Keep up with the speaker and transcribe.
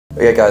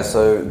Okay guys,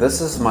 so this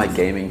is my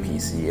gaming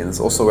PC and it's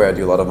also where I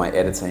do a lot of my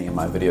editing and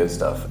my video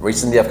stuff.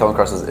 Recently I've come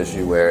across this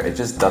issue where it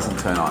just doesn't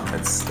turn on.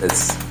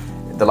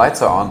 The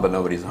lights are on but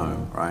nobody's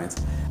home, right?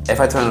 If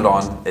I turn it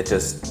on, it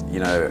just,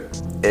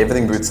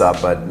 everything boots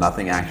up but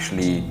nothing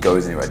actually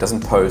goes anywhere. It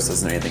doesn't post,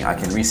 doesn't do anything. I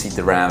can reseat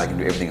the RAM, I can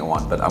do everything I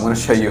want, but I'm going to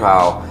show you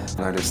how I'm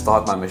going to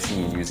start my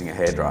machine using a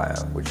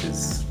hairdryer, which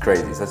is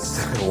crazy. So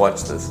let's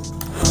watch this.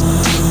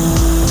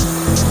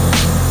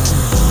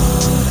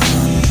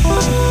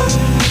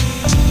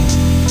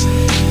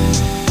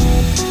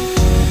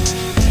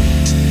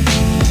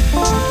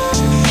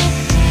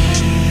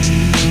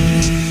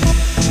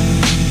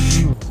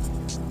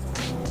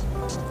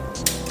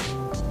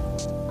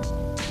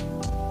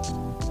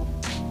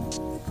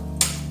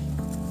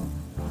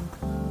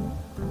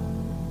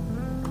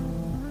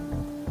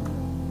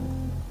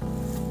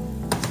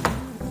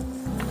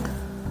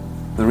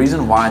 The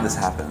reason why this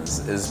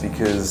happens is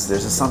because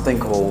there's something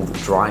called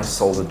dry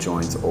solder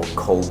joints or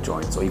cold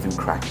joints or even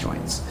crack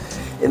joints.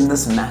 In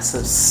this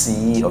massive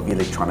sea of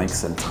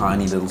electronics and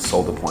tiny little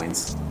solder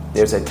points,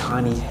 there's a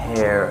tiny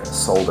hair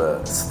solder.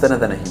 It's thinner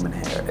than a human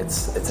hair.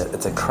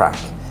 It's a crack,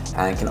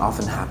 and it can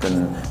often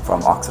happen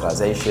from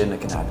oxidization.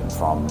 It can happen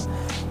from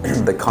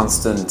the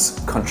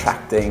constant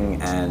contracting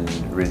and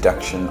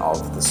reduction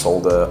of the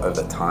solder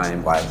over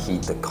time by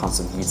heat, the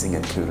constant heating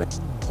and cooling.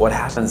 What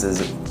happens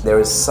is there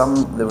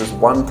was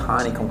one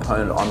tiny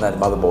component on that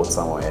motherboard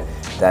somewhere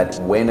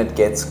that when it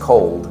gets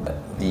cold,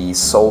 the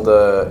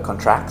solder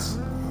contracts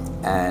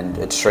and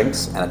it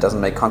shrinks and it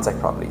doesn't make contact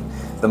properly.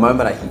 The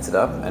moment I heat it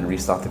up and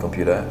restart the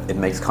computer, it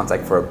makes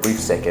contact for a brief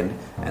second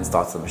and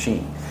starts the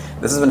machine.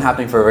 This has been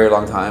happening for a very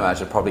long time. I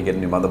should probably get a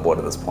new motherboard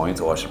at this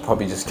point, or I should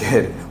probably just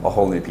get a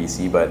whole new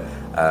PC. But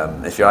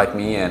if you're like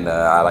me and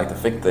I like to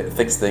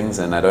fix things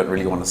and I don't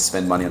really want to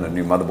spend money on a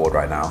new motherboard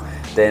right now,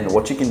 then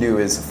what you can do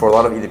is, for a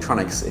lot of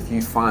electronics, if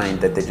you find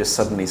that they just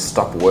suddenly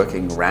stop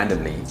working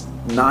randomly,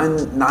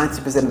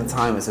 90% of the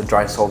time it's a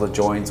dry solder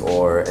joint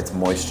or it's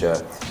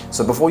moisture.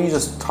 So before you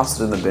just toss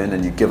it in the bin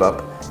and you give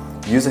up,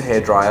 use a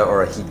hairdryer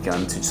or a heat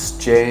gun to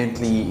just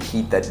gently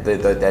heat that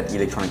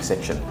electronic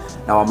section.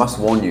 Now I must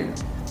warn you,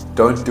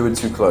 don't do it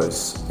too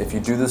close. If you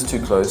do this too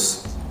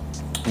close,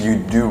 you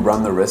do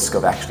run the risk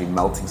of actually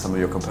melting some of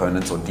your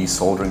components or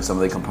desoldering some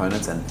of the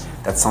components, and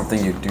that's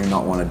something you do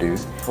not want to do.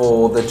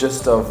 For the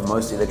gist of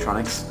most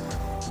electronics,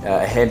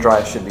 a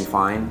hairdryer should be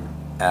fine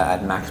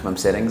at maximum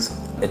settings.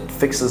 It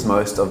fixes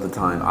most of the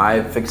time.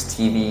 I've fixed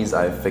TVs,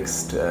 I've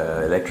fixed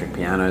electric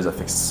pianos, I've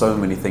fixed so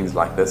many things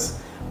like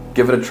this.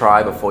 Give it a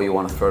try before you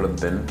want to throw it in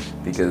the bin,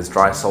 because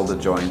dry solder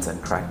joints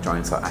and crack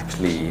joints are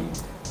actually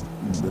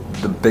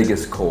the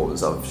biggest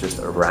cause of just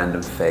a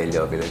random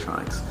failure of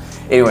electronics.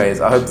 Anyways,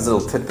 I hope this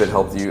little tidbit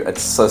helped you.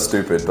 It's so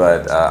stupid,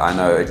 but I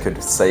know it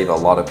could save a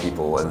lot of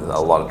people and a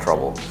lot of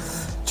trouble.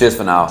 Cheers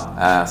for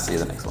now. See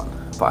you in the next one.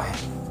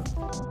 Bye.